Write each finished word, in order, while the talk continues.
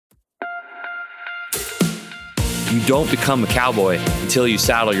You don't become a cowboy until you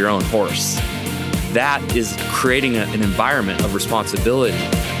saddle your own horse. That is creating an environment of responsibility.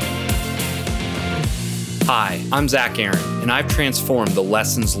 Hi, I'm Zach Aaron, and I've transformed the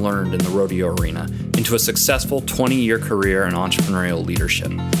lessons learned in the rodeo arena into a successful 20-year career in entrepreneurial leadership,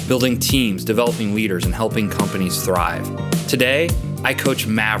 building teams, developing leaders, and helping companies thrive. Today, I coach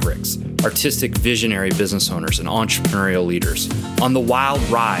mavericks, artistic visionary business owners, and entrepreneurial leaders on the wild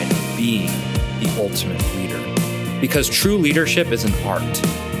ride of being the ultimate leader. Because true leadership is an art.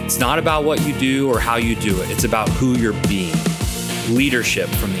 It's not about what you do or how you do it. It's about who you're being. Leadership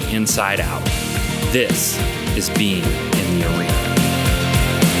from the inside out. This is being in the arena.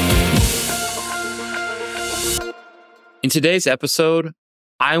 In today's episode,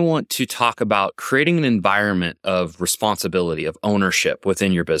 I want to talk about creating an environment of responsibility, of ownership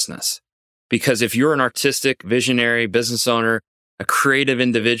within your business. Because if you're an artistic, visionary business owner, a creative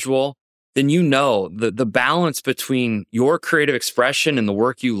individual, then you know the balance between your creative expression and the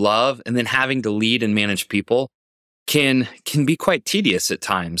work you love and then having to lead and manage people can be quite tedious at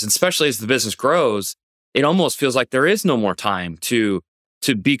times. And especially as the business grows, it almost feels like there is no more time to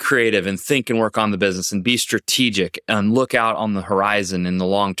be creative and think and work on the business and be strategic and look out on the horizon in the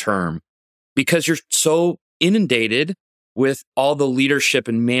long term because you're so inundated with all the leadership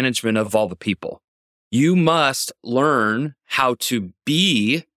and management of all the people. You must learn how to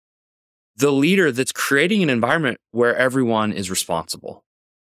be the leader that's creating an environment where everyone is responsible.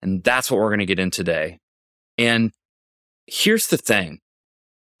 And that's what we're going to get in today. And here's the thing.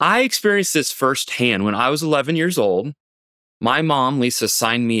 I experienced this firsthand when I was 11 years old. My mom, Lisa,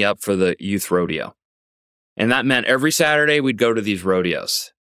 signed me up for the youth rodeo. And that meant every Saturday we'd go to these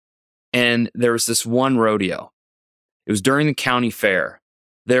rodeos. And there was this one rodeo. It was during the county fair.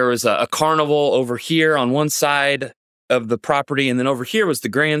 There was a carnival over here on one side of the property. And then over here was the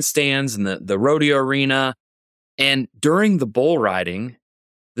grandstands and the rodeo arena. And during the bull riding,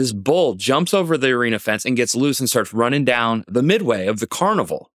 this bull jumps over the arena fence and gets loose and starts running down the midway of the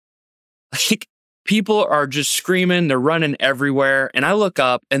carnival. Like, people are just screaming. They're running everywhere. And I look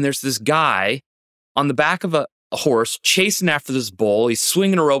up and there's this guy on the back of a horse chasing after this bull. He's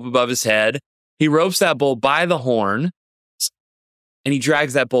swinging a rope above his head. He ropes that bull by the horn and he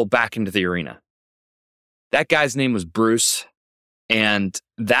drags that bull back into the arena. That guy's name was Bruce. And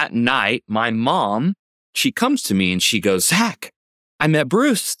that night, my mom, she comes to me and she goes, "Zach, I met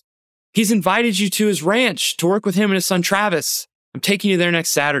Bruce. He's invited you to his ranch to work with him and his son, Travis. I'm taking you there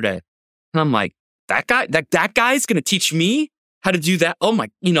next Saturday." And I'm like, that guy's going to teach me how to do that. Oh my,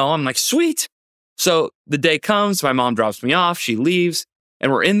 I'm like, sweet. So the day comes, my mom drops me off. She leaves and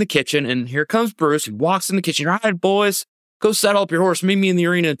we're in the kitchen and here comes Bruce. He walks in the kitchen. "All right, boys, go saddle up your horse. Meet me in the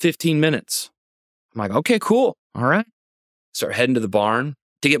arena in 15 minutes. I'm like, okay, cool. All right. Start heading to the barn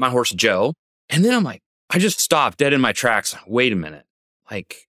to get my horse, Joe. And then I'm like, I just stopped dead in my tracks. Wait a minute.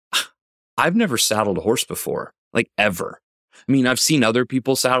 Like, I've never saddled a horse before, like ever. I mean, I've seen other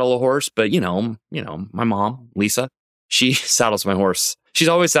people saddle a horse, but my mom, Lisa, she saddles my horse. She's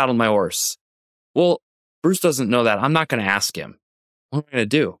always saddled my horse. Well, Bruce doesn't know that. I'm not going to ask him. What am I going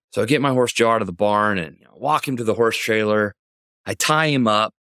to do? So I get my horse Joe out of the barn and walk him to the horse trailer. I tie him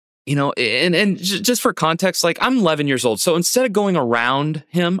up, and just for context, like I'm 11 years old. So instead of going around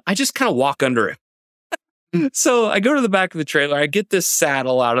him, I just kind of walk under him. So I go to the back of the trailer. I get this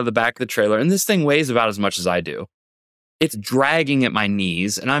saddle out of the back of the trailer, and this thing weighs about as much as I do. It's dragging at my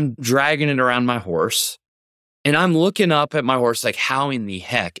knees, and I'm dragging it around my horse. And I'm looking up at my horse like, how in the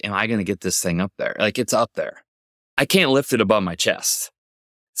heck am I going to get this thing up there? Like, it's up there. I can't lift it above my chest.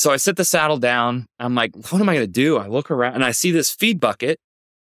 So I set the saddle down. I'm like, what am I going to do? I look around, and I see this feed bucket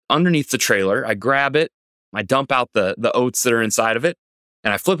underneath the trailer. I grab it. I dump out the oats that are inside of it,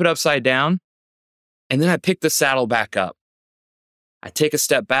 and I flip it upside down. And then I pick the saddle back up. I take a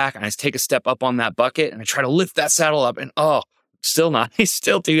step back and I take a step up on that bucket and I try to lift that saddle up and still not. It's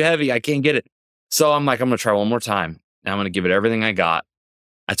still too heavy. I can't get it. So I'm like, I'm going to try one more time. Now I'm going to give it everything I got.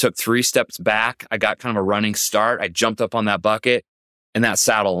 I took 3 steps back. I got kind of a running start. I jumped up on that bucket and that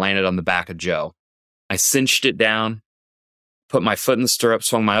saddle landed on the back of Joe. I cinched it down, put my foot in the stirrup,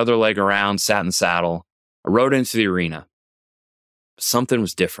 swung my other leg around, sat in the saddle. I rode into the arena. Something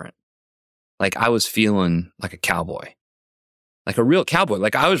was different. Like I was feeling like a cowboy. Like a real cowboy.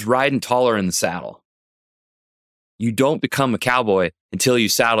 Like I was riding taller in the saddle. You don't become a cowboy until you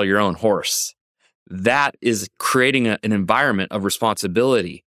saddle your own horse. That is creating an environment of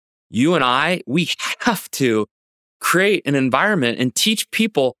responsibility. You and we have to create an environment and teach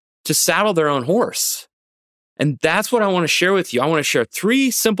people to saddle their own horse. And that's what I want to share with you. I want to share 3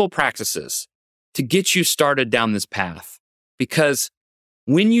 simple practices to get you started down this path. Because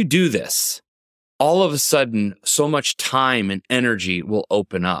when you do this, all of a sudden, so much time and energy will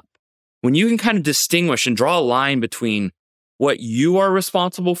open up. When you can kind of distinguish and draw a line between what you are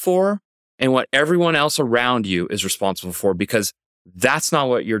responsible for and what everyone else around you is responsible for, because that's not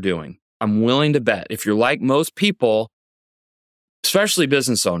what you're doing. I'm willing to bet if you're like most people, especially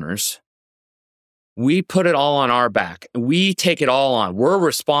business owners, we put it all on our back. We take it all on. We're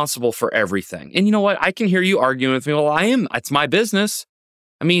responsible for everything. And you know what? I can hear you arguing with me. Well, it's my business.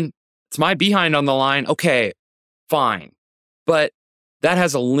 I mean, it's my behind on the line. Okay, fine. But that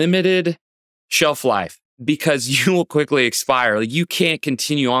has a limited shelf life because you will quickly expire. Like, you can't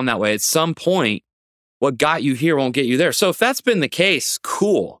continue on that way. At some point, what got you here won't get you there. So if that's been the case,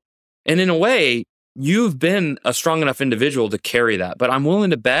 cool. And in a way, you've been a strong enough individual to carry that. But I'm willing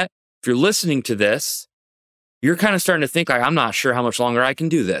to bet if you're listening to this, you're kind of starting to think like, I'm not sure how much longer I can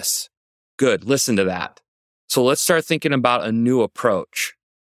do this. Good, listen to that. So let's start thinking about a new approach,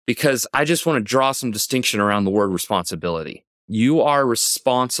 because I just want to draw some distinction around the word responsibility. You are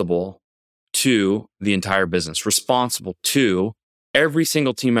responsible to the entire business, responsible to every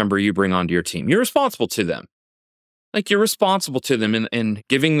single team member you bring onto your team. You're responsible to them. Like, you're responsible to them in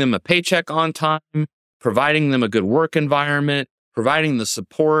giving them a paycheck on time, providing them a good work environment, providing the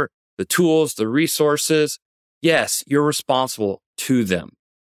support, the tools, the resources. Yes, you're responsible to them.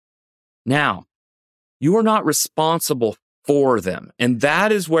 Now, you are not responsible for them. And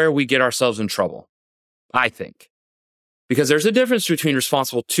that is where we get ourselves in trouble, I think. Because there's a difference between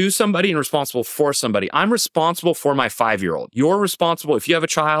responsible to somebody and responsible for somebody. I'm responsible for my 5-year-old. You're responsible, if you have a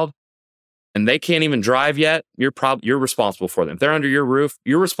child and they can't even drive yet, you're responsible for them. If they're under your roof,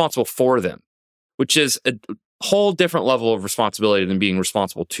 you're responsible for them, which is a whole different level of responsibility than being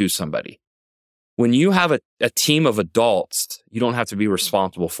responsible to somebody. When you have a team of adults, you don't have to be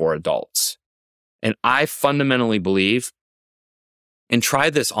responsible for adults. And I fundamentally believe, and try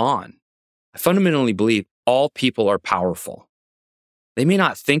this on, I fundamentally believe all people are powerful. They may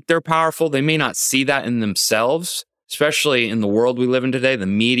not think they're powerful. They may not see that in themselves, especially in the world we live in today, the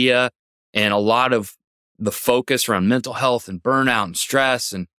media, and a lot of the focus around mental health and burnout and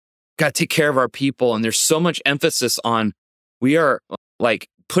stress, and got to take care of our people. And there's so much emphasis on, we are like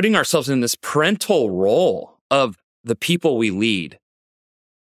putting ourselves in this parental role of the people we lead.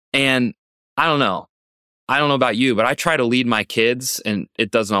 And I don't know about you, but I try to lead my kids and it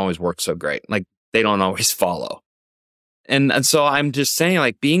doesn't always work so great. Like, they don't always follow. And so I'm just saying,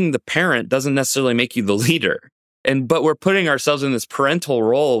 like, being the parent doesn't necessarily make you the leader. But we're putting ourselves in this parental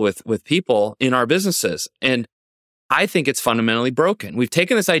role with people in our businesses. And I think it's fundamentally broken. We've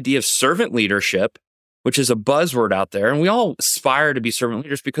taken this idea of servant leadership, which is a buzzword out there, and we all aspire to be servant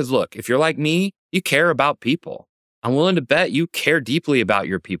leaders because, look, if you're like me, you care about people. I'm willing to bet you care deeply about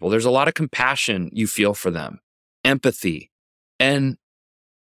your people. There's a lot of compassion you feel for them, empathy. And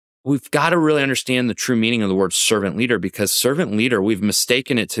we've got to really understand the true meaning of the word servant leader, because servant leader, we've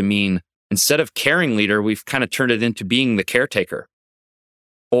mistaken it to mean, instead of caring leader, we've kind of turned it into being the caretaker.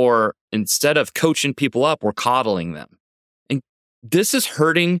 Or instead of coaching people up, we're coddling them. And this is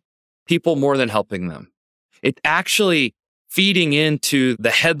hurting people more than helping them. It's actually feeding into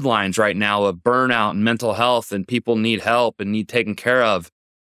the headlines right now of burnout and mental health and people need help and need taken care of.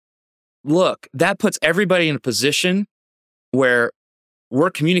 Look, that puts everybody in a position where we're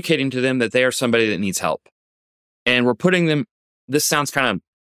communicating to them that they are somebody that needs help. And we're putting them, this sounds kind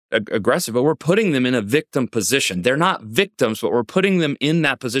of aggressive, but we're putting them in a victim position. They're not victims, but we're putting them in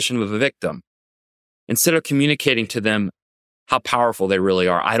that position of a victim instead of communicating to them how powerful they really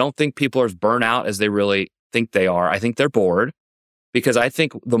are. I don't think people are as burnt out as they really think they are. I think they're bored, because I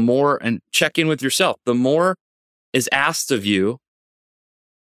think the more, and check in with yourself, the more is asked of you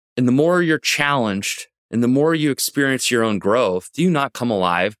and the more you're challenged and the more you experience your own growth, do you not come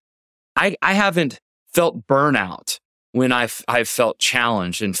alive? I haven't felt burnout when I've felt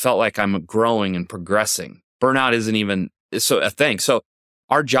challenged and felt like I'm growing and progressing. Burnout isn't even a thing. So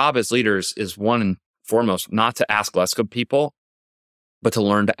our job as leaders is, one and foremost, not to ask less of people, but to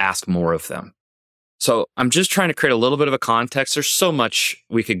learn to ask more of them. So I'm just trying to create a little bit of a context. There's so much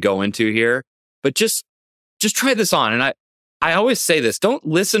we could go into here, but just try this on. And I always say this, don't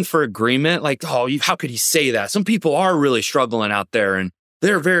listen for agreement. Like, oh, how could he say that? Some people are really struggling out there and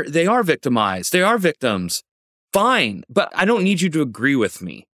they are victimized. They are victims. Fine. But I don't need you to agree with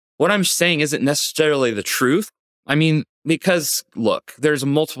me. What I'm saying isn't necessarily the truth. I mean, because look, there's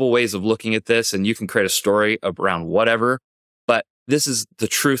multiple ways of looking at this and you can create a story around whatever, but this is the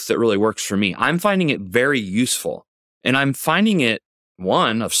truth that really works for me. I'm finding it very useful, and I'm finding it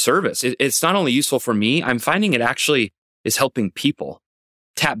one of service. It's not only useful for me, I'm finding it actually is helping people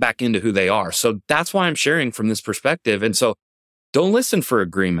tap back into who they are. So that's why I'm sharing from this perspective. And so don't listen for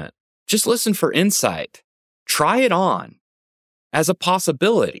agreement. Just listen for insight. Try it on as a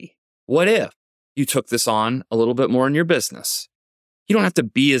possibility. What if you took this on a little bit more in your business? You don't have to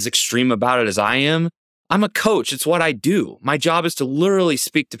be as extreme about it as I am. I'm a coach. It's what I do. My job is to literally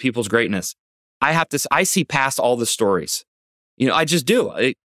speak to people's greatness. I see past all the stories. I just do.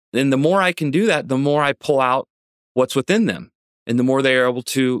 And the more I can do that, the more I pull out what's within them. And the more they are able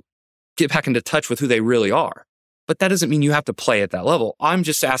to get back into touch with who they really are. But that doesn't mean you have to play at that level. I'm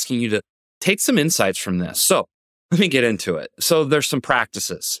just asking you to take some insights from this. So let me get into it. So there's some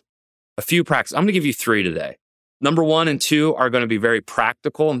practices, a few practices. I'm going to give you 3 today. Number 1 and 2 are going to be very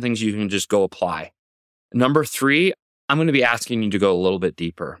practical and things you can just go apply. Number 3, I'm going to be asking you to go a little bit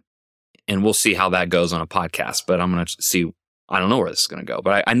deeper. And we'll see how that goes on a podcast. But I'm going to see, I don't know where this is going to go.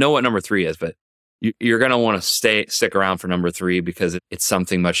 But I know what number 3 is. But you're going to want to stick around for number 3 because it's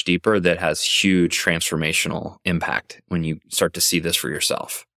something much deeper that has huge transformational impact when you start to see this for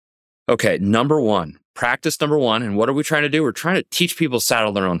yourself. Okay, number 1, practice number 1. And what are we trying to do? We're trying to teach people to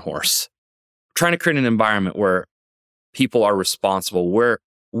saddle their own horse. We're trying to create an environment where people are responsible, where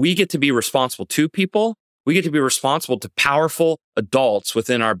we get to be responsible to people. We get to be responsible to powerful adults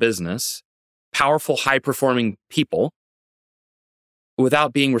within our business, powerful, high-performing people,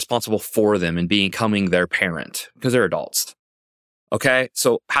 without being responsible for them and becoming their parent because they're adults. Okay,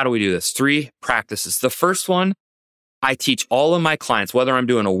 so how do we do this? 3 practices. The first one, I teach all of my clients, whether I'm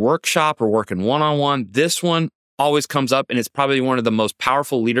doing a workshop or working one-on-one, this one always comes up and it's probably one of the most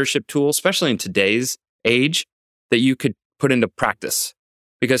powerful leadership tools, especially in today's age, that you could put into practice.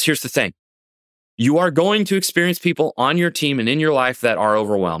 Because here's the thing. You are going to experience people on your team and in your life that are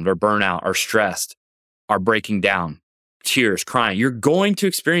overwhelmed or burnout or stressed, are breaking down, tears, crying. You're going to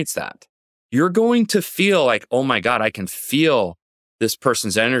experience that. You're going to feel like, oh my God, I can feel this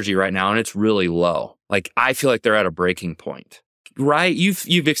person's energy right now and it's really low. Like I feel like they're at a breaking point, right?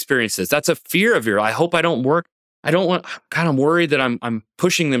 You've experienced this. That's a fear of yours. I hope I don't work. God, I'm worried that I'm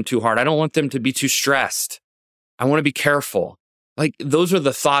pushing them too hard. I don't want them to be too stressed. I want to be careful. Like those are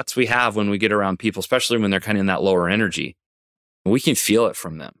the thoughts we have when we get around people, especially when they're kind of in that lower energy. We can feel it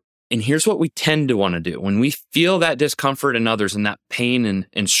from them. And here's what we tend to want to do. When we feel that discomfort in others and that pain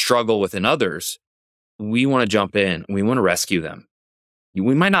and struggle within others, we want to jump in. We want to rescue them.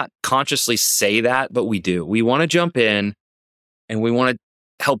 We might not consciously say that, but we do. We want to jump in and we want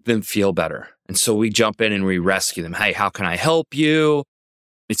to help them feel better. And so we jump in and we rescue them. Hey, how can I help you?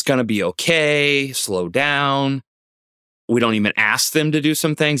 It's going to be okay. Slow down. We don't even ask them to do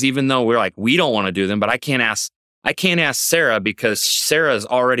some things, even though we're like, we don't want to do them, but I can't ask Sarah because Sarah's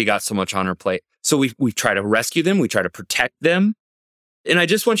already got so much on her plate. So we try to rescue them. We try to protect them. And I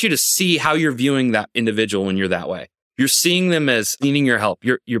just want you to see how you're viewing that individual when you're that way. You're seeing them as needing your help.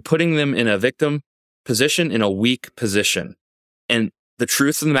 You're putting them in a victim position, in a weak position. And the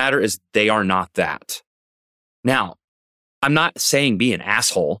truth of the matter is they are not that. Now, I'm not saying be an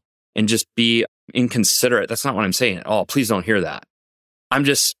asshole and just be inconsiderate. That's not what I'm saying at all. Please don't hear that. I'm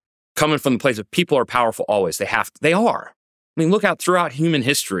just coming from the place of people are powerful always. They are. I mean, look out throughout human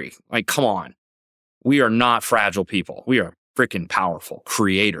history. Like, come on. We are not fragile people. We are freaking powerful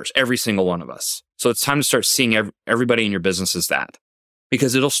creators, every single one of us. So it's time to start seeing everybody in your business as that,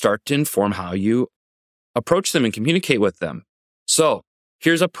 because it'll start to inform how you approach them and communicate with them. So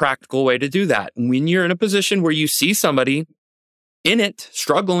here's a practical way to do that. When you're in a position where you see somebody in it,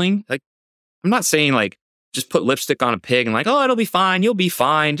 struggling, like, I'm not saying like, just put lipstick on a pig and like, oh, it'll be fine. You'll be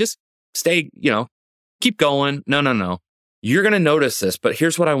fine. Just stay, keep going. No. You're going to notice this, but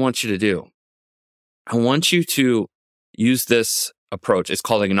here's what I want you to do. I want you to use this approach. It's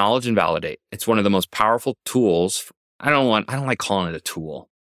called acknowledge and validate. It's one of the most powerful tools. I don't like calling it a tool.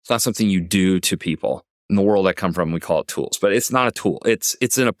 It's not something you do to people. In the world I come from, we call it tools, but it's not a tool.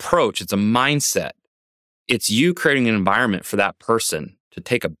 It's an approach. It's a mindset. It's you creating an environment for that person to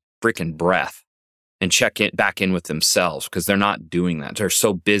take a freaking breath and check it back in with themselves, because they're not doing that. They're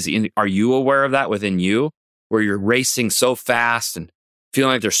so busy. And are you aware of that within you, where you're racing so fast and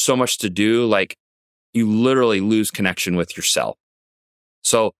feeling like there's so much to do, like you literally lose connection with yourself?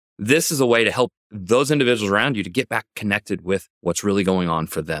 So this is a way to help those individuals around you to get back connected with what's really going on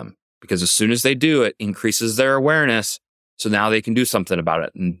for them. Because as soon as they do, it increases their awareness. So now they can do something about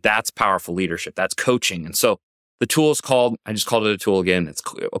it. And that's powerful leadership. That's coaching. And so the tool is I just called it a tool again. It's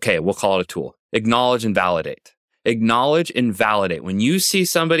okay. We'll call it a tool. Acknowledge and validate. Acknowledge and validate. When you see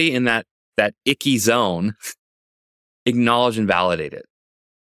somebody in that icky zone, acknowledge and validate it.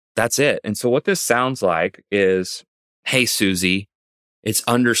 That's it. And so what this sounds like is, hey, Susie, it's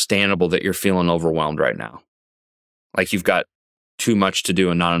understandable that you're feeling overwhelmed right now. Like you've got too much to do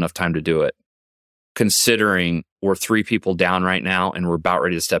and not enough time to do it. Considering we're 3 people down right now and we're about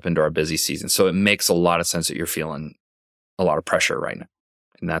ready to step into our busy season. So it makes a lot of sense that you're feeling a lot of pressure right now.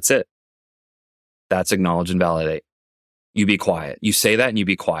 And that's it. That's acknowledge and validate. You be quiet. You say that and you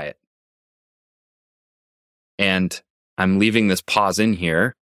be quiet. And I'm leaving this pause in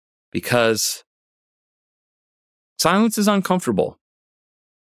here because silence is uncomfortable.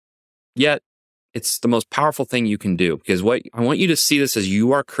 Yet it's the most powerful thing you can do, because what I want you to see this as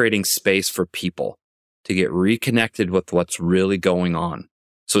you are creating space for people to get reconnected with what's really going on.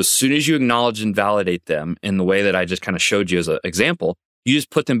 So as soon as you acknowledge and validate them in the way that I just kind of showed you as an example, you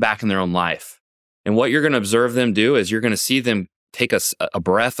just put them back in their own life. And what you're going to observe them do is you're going to see them take a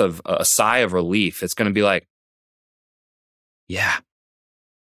breath of a sigh of relief. It's going to be like, yeah,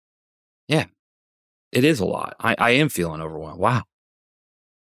 it is a lot. I am feeling overwhelmed. Wow.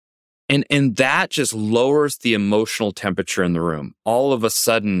 And that just lowers the emotional temperature in the room. All of a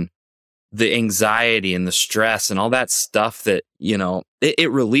sudden, the anxiety and the stress and all that stuff that,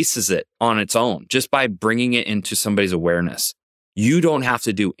 it releases it on its own just by bringing it into somebody's awareness. You don't have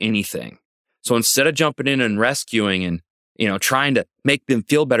to do anything. So instead of jumping in and rescuing and, trying to make them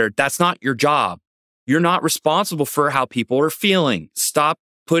feel better, that's not your job. You're not responsible for how people are feeling. Stop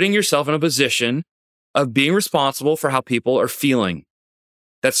putting yourself in a position of being responsible for how people are feeling.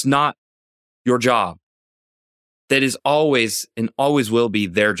 That's not your job. That is always and always will be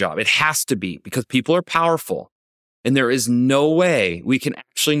their job. It has to be, because people are powerful. And there is no way we can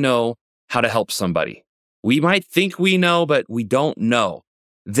actually know how to help somebody. We might think we know, but we don't know.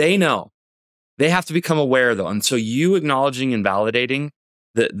 They know. They have to become aware, though. And so you acknowledging and validating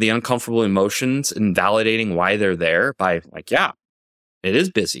the uncomfortable emotions and validating why they're there by yeah, it is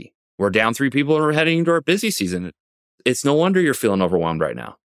busy. We're down 3 people and we're heading into our busy season. It's no wonder you're feeling overwhelmed right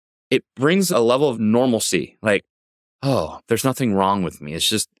now. It brings a level of normalcy. Oh, there's nothing wrong with me.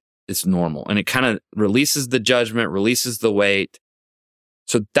 It's normal. And it kind of releases the judgment, releases the weight.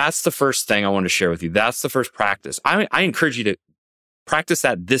 So that's the first thing I want to share with you. That's the first practice. I encourage you to practice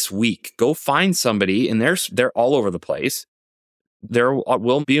that this week. Go find somebody, and they're all over the place. There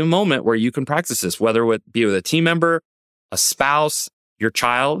will be a moment where you can practice this, whether it be with a team member, a spouse, your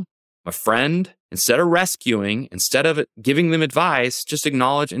child, a friend. Instead of rescuing, instead of giving them advice, just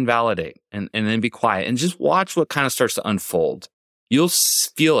acknowledge and validate and then be quiet and just watch what kind of starts to unfold. You'll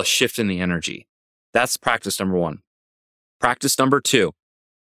feel a shift in the energy. That's practice number 1. Practice number 2.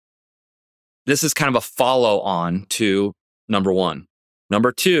 This is kind of a follow on to number 1.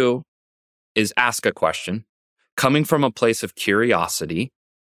 Number 2 is ask a question coming from a place of curiosity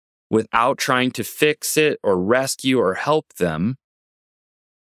without trying to fix it or rescue or help them.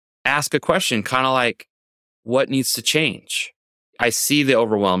 Ask a question kind of like, what needs to change? I see the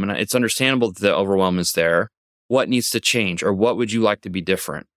overwhelm, and it's understandable that the overwhelm is there. What needs to change? Or what would you like to be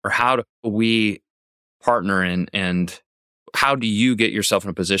different? Or how do we partner and how do you get yourself in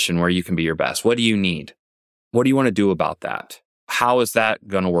a position where you can be your best? What do you need? What do you want to do about that? How is that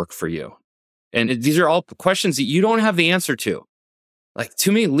going to work for you? And these are all questions that you don't have the answer to.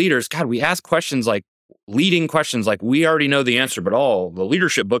 Too many leaders, God, we ask questions leading questions like we already know the answer, but the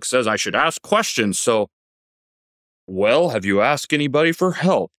leadership book says I should ask questions. So, have you asked anybody for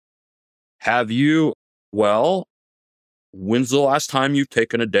help? When's the last time you've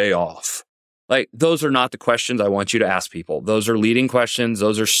taken a day off? Those are not the questions I want you to ask people. Those are leading questions.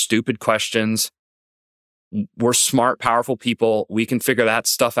 Those are stupid questions. We're smart, powerful people. We can figure that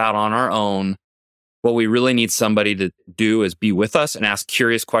stuff out on our own. What we really need somebody to do is be with us and ask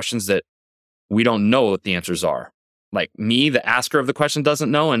curious questions that we don't know what the answers are. Me, the asker of the question,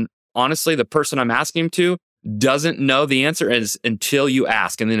 doesn't know. And honestly, the person I'm asking him to doesn't know the answer until you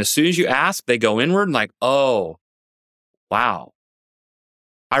ask. And then as soon as you ask, they go inward and oh, wow.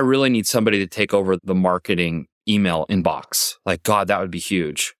 I really need somebody to take over the marketing email inbox. God, that would be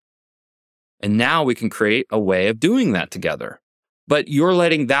huge. And now we can create a way of doing that together. But you're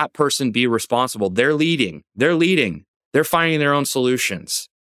letting that person be responsible. They're leading. They're finding their own solutions.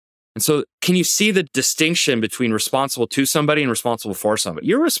 And so can you see the distinction between responsible to somebody and responsible for somebody?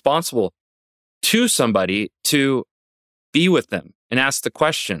 You're responsible to somebody to be with them and ask the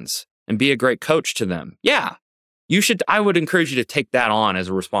questions and be a great coach to them. Yeah, I would encourage you to take that on as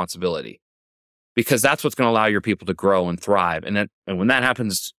a responsibility, because that's what's going to allow your people to grow and thrive. And when that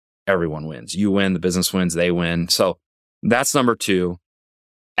happens, everyone wins. You win, the business wins, they win. So that's number 2,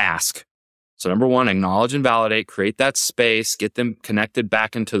 ask. So number 1, acknowledge and validate, create that space, get them connected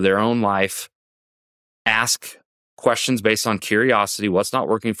back into their own life. Ask questions based on curiosity. What's not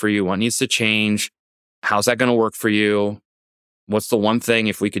working for you? What needs to change? How's that going to work for you? What's the one thing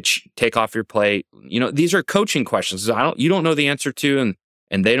if we could take off your plate? These are coaching questions. You don't know the answer to,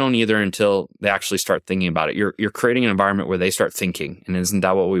 And they don't either until they actually start thinking about it. You're creating an environment where they start thinking. And isn't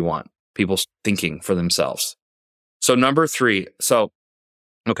that what we want? People thinking for themselves. So number 3.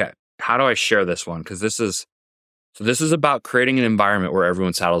 Okay, how do I share this one? Because this is about creating an environment where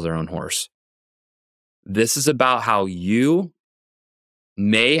everyone saddles their own horse. This is about how you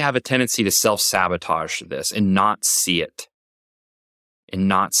may have a tendency to self-sabotage this and not see it.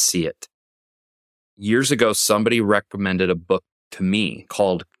 Years ago, somebody recommended a book to me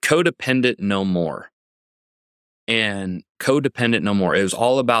called Codependent No More. And Codependent No More. It was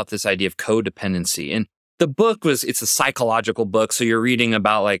all about this idea of codependency. And the book it's a psychological book. So you're reading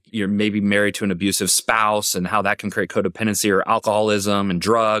about like you're maybe married to an abusive spouse and how that can create codependency, or alcoholism and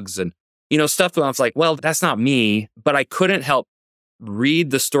drugs and, stuff. And I was like, well, that's not me. But I couldn't help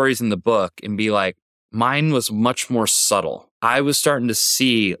read the stories in the book and be like, mine was much more subtle. I was starting to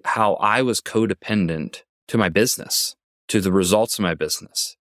see how I was codependent to my business, to the results of my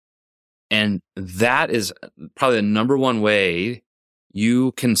business. And that is probably the number one way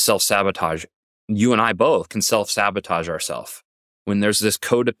you can self-sabotage. You and I both can self-sabotage ourselves when there's this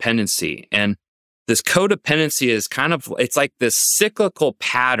codependency. And this codependency is it's like this cyclical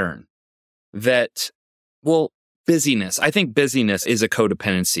pattern that, busyness. I think busyness is a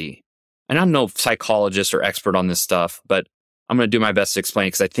codependency. And I'm no psychologist or expert on this stuff, but I'm going to do my best to explain it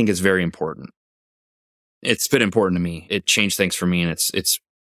because I think it's very important. It's been important to me. It changed things for me. And it's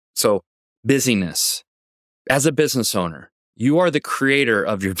so busyness. As a business owner, you are the creator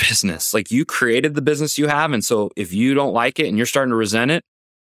of your business. Like, you created the business you have. And so if you don't like it and you're starting to resent it,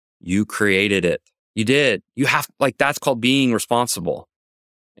 you created it. You did. You have, that's called being responsible.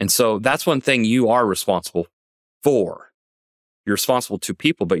 And so that's one thing you are responsible for. You're responsible to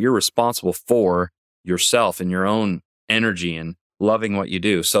people, but you're responsible for yourself and your own energy and loving what you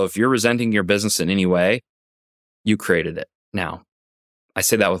do. So if you're resenting your business in any way, you created it. Now, I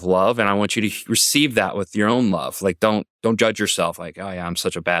say that with love, and I want you to receive that with your own love. Like, don't judge yourself like, oh yeah, I'm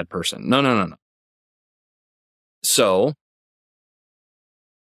such a bad person. No. So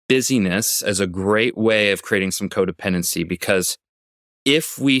busyness is a great way of creating some codependency, because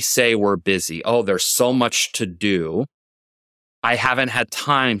if we say we're busy, oh, there's so much to do, I haven't had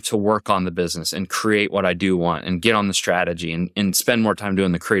time to work on the business and create what I do want and get on the strategy and spend more time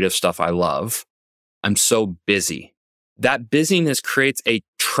doing the creative stuff I love. I'm so busy. That busyness creates a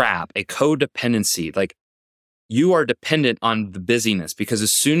trap, a codependency. Like, you are dependent on the busyness, because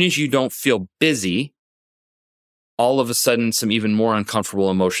as soon as you don't feel busy, all of a sudden some even more uncomfortable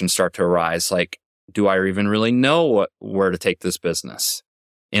emotions start to arise. Like, do I even really know where to take this business?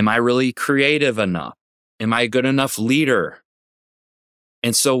 Am I really creative enough? Am I a good enough leader?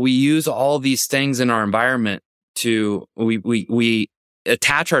 And so we use all these things in our environment we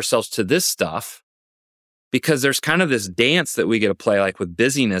attach ourselves to this stuff, because there's kind of this dance that we get to play, like with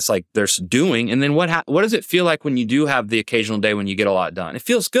busyness, like there's doing. And then what does it feel like when you do have the occasional day when you get a lot done? It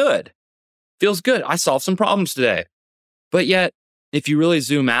feels good. I solved some problems today. But yet, if you really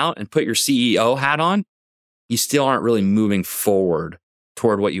zoom out and put your CEO hat on, you still aren't really moving forward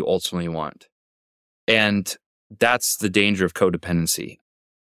toward what you ultimately want. And that's the danger of codependency,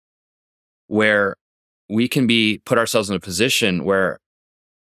 where we can put ourselves in a position where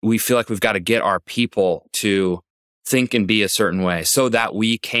we feel like we've got to get our people to think and be a certain way so that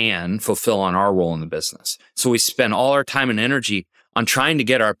we can fulfill on our role in the business. So we spend all our time and energy on trying to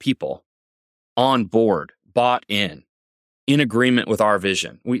get our people on board, bought in agreement with our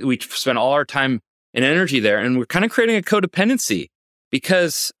vision. We spend all our time and energy there, and we're kind of creating a codependency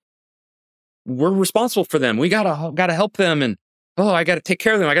because we're responsible for them. We gotta help them, and I got to take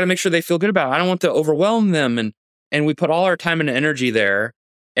care of them. I got to make sure they feel good about it. I don't want to overwhelm them, and we put all our time and energy there.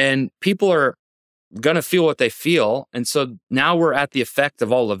 And people are going to feel what they feel. And so now we're at the effect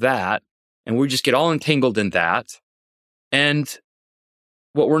of all of that. And we just get all entangled in that. And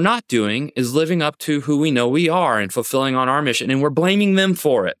what we're not doing is living up to who we know we are and fulfilling on our mission. And we're blaming them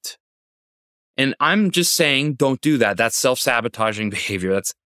for it. And I'm just saying, don't do that. That's self-sabotaging behavior.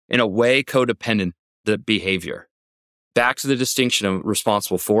 That's, in a way, codependent behavior. Back to the distinction of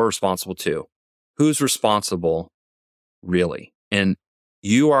responsible for, responsible to. Who's responsible, really? And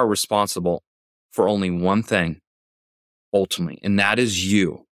you are responsible for only one thing, ultimately, and that is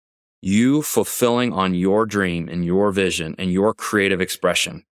you. You fulfilling on your dream and your vision and your creative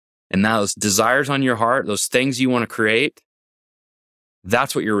expression. And those desires on your heart, those things you want to create,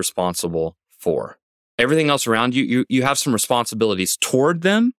 that's what you're responsible for. Everything else around you, you have some responsibilities toward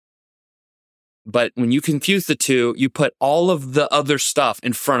them. But when you confuse the two, you put all of the other stuff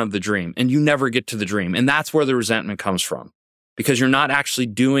in front of the dream, and you never get to the dream. And that's where the resentment comes from. Because you're not actually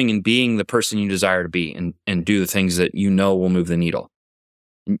doing and being the person you desire to be and do the things that you know will move the needle.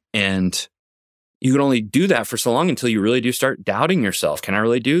 And you can only do that for so long until you really do start doubting yourself. Can I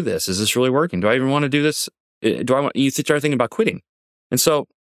really do this? Is this really working? Do I even want to do this? You start thinking about quitting. And so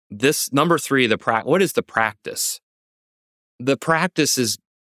this number 3, what is the practice? The practice is,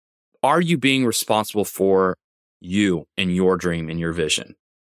 are you being responsible for you and your dream and your vision?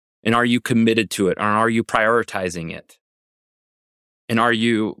 And are you committed to it? Or are you prioritizing it? And are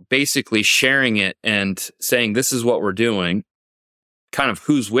you basically sharing it and saying, this is what we're doing, kind of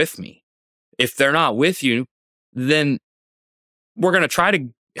who's with me? If they're not with you, then we're going to try to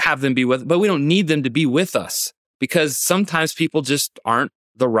have them be with, but we don't need them to be with us, because sometimes people just aren't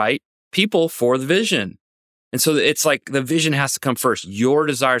the right people for the vision. And so it's like the vision has to come first. Your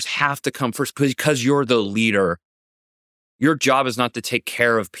desires have to come first because you're the leader. Your job is not to take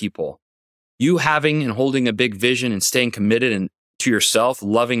care of people. You having and holding a big vision and staying committed and to yourself,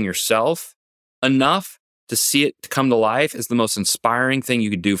 loving yourself enough to see it come to life is the most inspiring thing you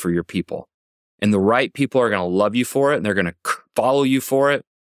could do for your people. And the right people are going to love you for it, and they're going to follow you for it.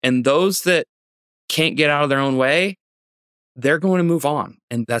 And those that can't get out of their own way, they're going to move on.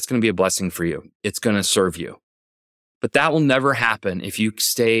 And that's going to be a blessing for you. It's going to serve you. But that will never happen if you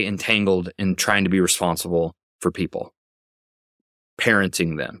stay entangled in trying to be responsible for people,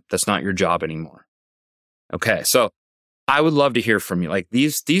 parenting them. That's not your job anymore. Okay, so I would love to hear from you. Like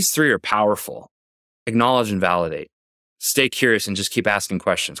these 3 are powerful. Acknowledge and validate. Stay curious and just keep asking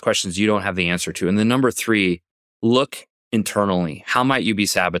questions you don't have the answer to. And then number 3, look internally. How might you be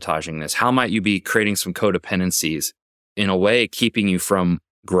sabotaging this? How might you be creating some codependencies, in a way, keeping you from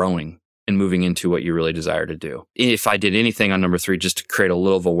growing and moving into what you really desire to do? If I did anything on number 3, just to create a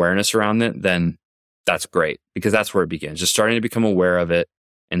little of awareness around it, then that's great, because that's where it begins. Just starting to become aware of it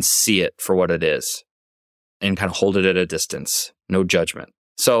and see it for what it is and kind of hold it at a distance, no judgment.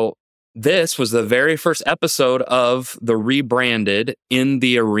 So this was the very first episode of the rebranded In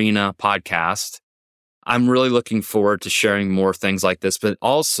the Arena podcast. I'm really looking forward to sharing more things like this. But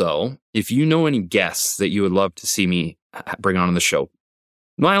also, if you know any guests that you would love to see me bring on the show,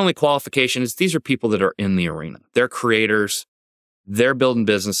 my only qualification is these are people that are in the arena. They're creators. They're building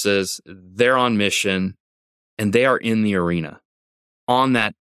businesses. They're on mission. And they are in the arena on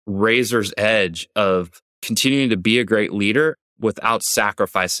that razor's edge of continuing to be a great leader without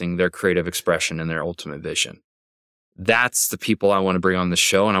sacrificing their creative expression and their ultimate vision. That's the people I want to bring on the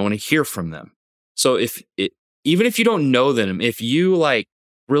show, and I want to hear from them. So even if you don't know them, if you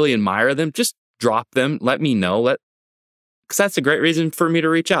really admire them, just drop them. Let me know. Because that's a great reason for me to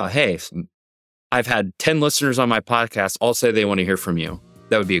reach out. Hey, I've had 10 listeners on my podcast all say they want to hear from you.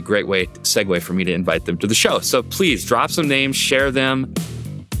 That would be a great segue for me to invite them to the show. So please drop some names, share them.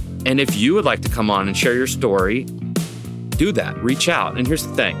 And if you would like to come on and share your story, do that. Reach out. And here's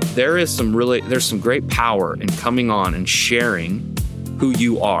the thing. There's some great power in coming on and sharing who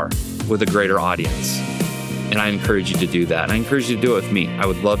you are with a greater audience. And I encourage you to do that. And I encourage you to do it with me. I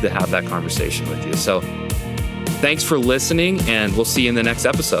would love to have that conversation with you. So thanks for listening, and we'll see you in the next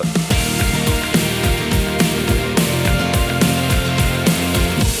episode.